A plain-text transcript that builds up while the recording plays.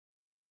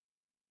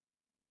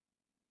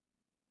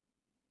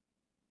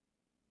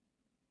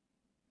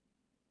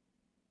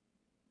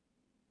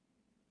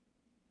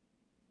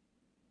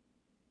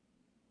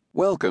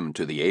Welcome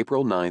to the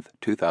April 9th,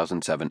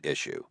 2007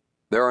 issue.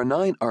 There are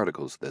 9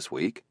 articles this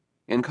week.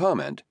 In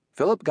comment,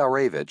 Philip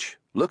Gourevitch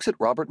looks at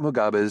Robert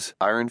Mugabe's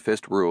Iron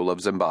Fist rule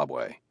of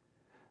Zimbabwe.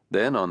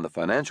 Then on the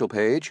financial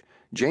page,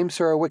 James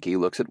Surowiecki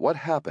looks at what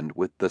happened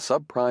with the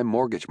subprime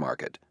mortgage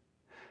market.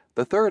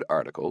 The third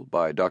article,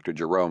 by Dr.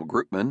 Jerome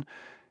Groopman,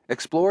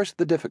 explores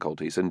the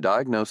difficulties in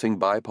diagnosing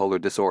bipolar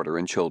disorder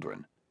in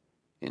children.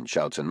 In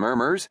Shouts and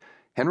Murmurs,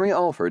 Henry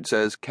Alford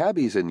says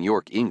cabbies in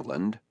York,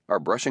 England, are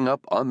brushing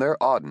up on their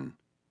Auden.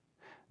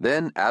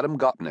 Then Adam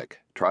Gopnik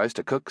tries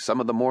to cook some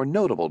of the more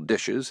notable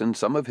dishes in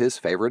some of his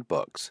favorite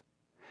books.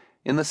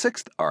 In the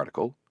 6th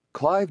article,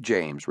 Clive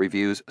James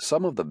reviews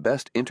some of the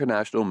best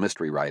international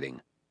mystery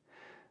writing.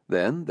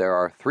 Then there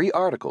are 3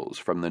 articles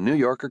from the New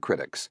Yorker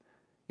critics.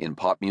 In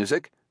pop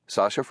music,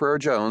 Sasha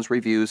Frere-Jones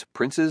reviews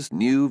Prince's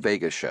new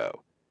Vegas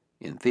show.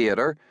 In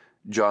theater,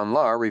 John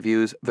Lahr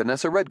reviews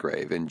Vanessa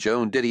Redgrave in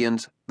Joan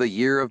Didion's The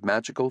Year of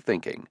Magical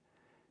Thinking.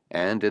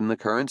 And in the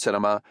current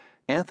cinema,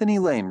 Anthony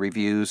Lane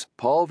reviews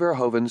Paul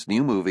Verhoeven's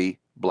new movie,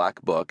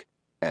 Black Book,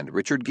 and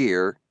Richard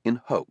Gere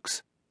in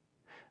Hoax.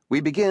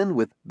 We begin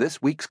with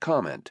this week's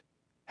comment,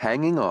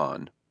 Hanging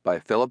On, by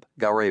Philip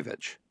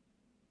Gourevitch.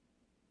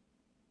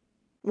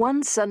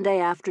 One Sunday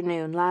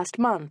afternoon last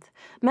month,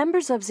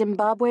 members of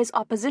Zimbabwe's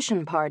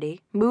opposition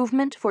party,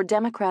 Movement for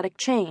Democratic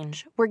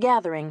Change, were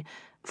gathering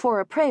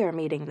for a prayer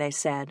meeting, they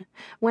said,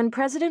 when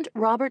President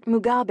Robert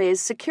Mugabe's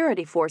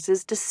security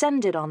forces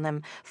descended on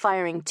them,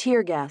 firing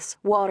tear gas,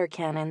 water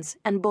cannons,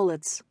 and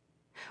bullets.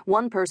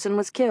 One person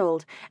was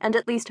killed, and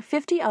at least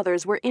 50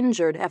 others were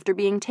injured after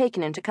being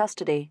taken into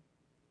custody.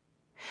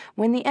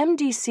 When the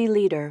MDC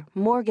leader,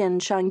 Morgan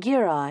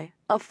Tsvangirai,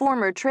 a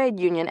former trade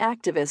union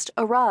activist,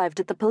 arrived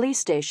at the police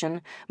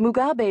station,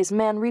 Mugabe's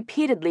men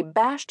repeatedly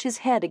bashed his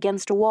head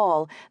against a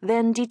wall,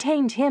 then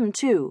detained him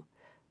too.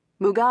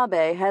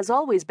 Mugabe has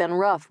always been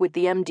rough with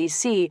the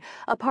MDC,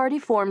 a party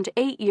formed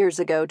 8 years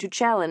ago to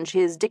challenge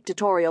his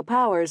dictatorial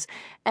powers,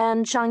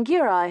 and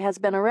Tsvangirai has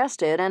been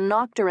arrested and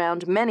knocked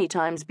around many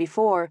times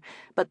before,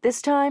 but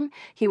this time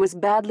he was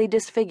badly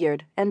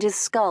disfigured and his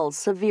skull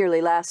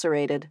severely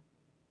lacerated.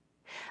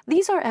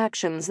 These are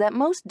actions that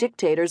most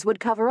dictators would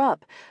cover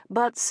up,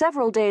 but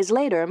several days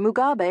later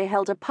Mugabe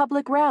held a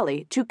public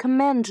rally to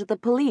commend the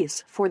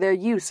police for their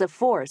use of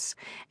force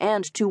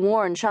and to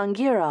warn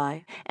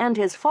Tsvangirai and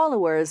his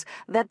followers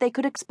that they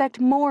could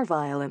expect more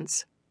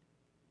violence.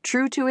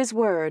 True to his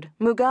word,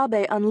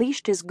 Mugabe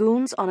unleashed his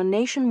goons on a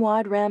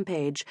nationwide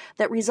rampage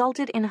that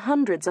resulted in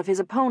hundreds of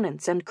his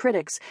opponents and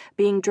critics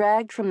being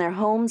dragged from their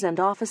homes and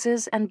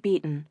offices and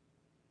beaten.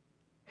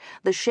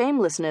 The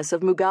shamelessness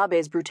of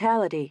Mugabe's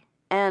brutality,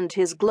 and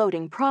his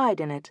gloating pride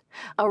in it,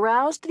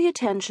 aroused the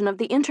attention of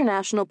the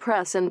international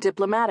press and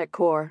diplomatic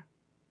corps.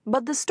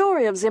 But the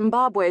story of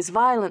Zimbabwe's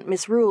violent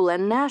misrule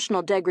and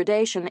national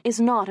degradation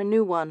is not a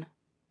new one.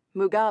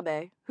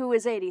 Mugabe, who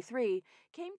is 83,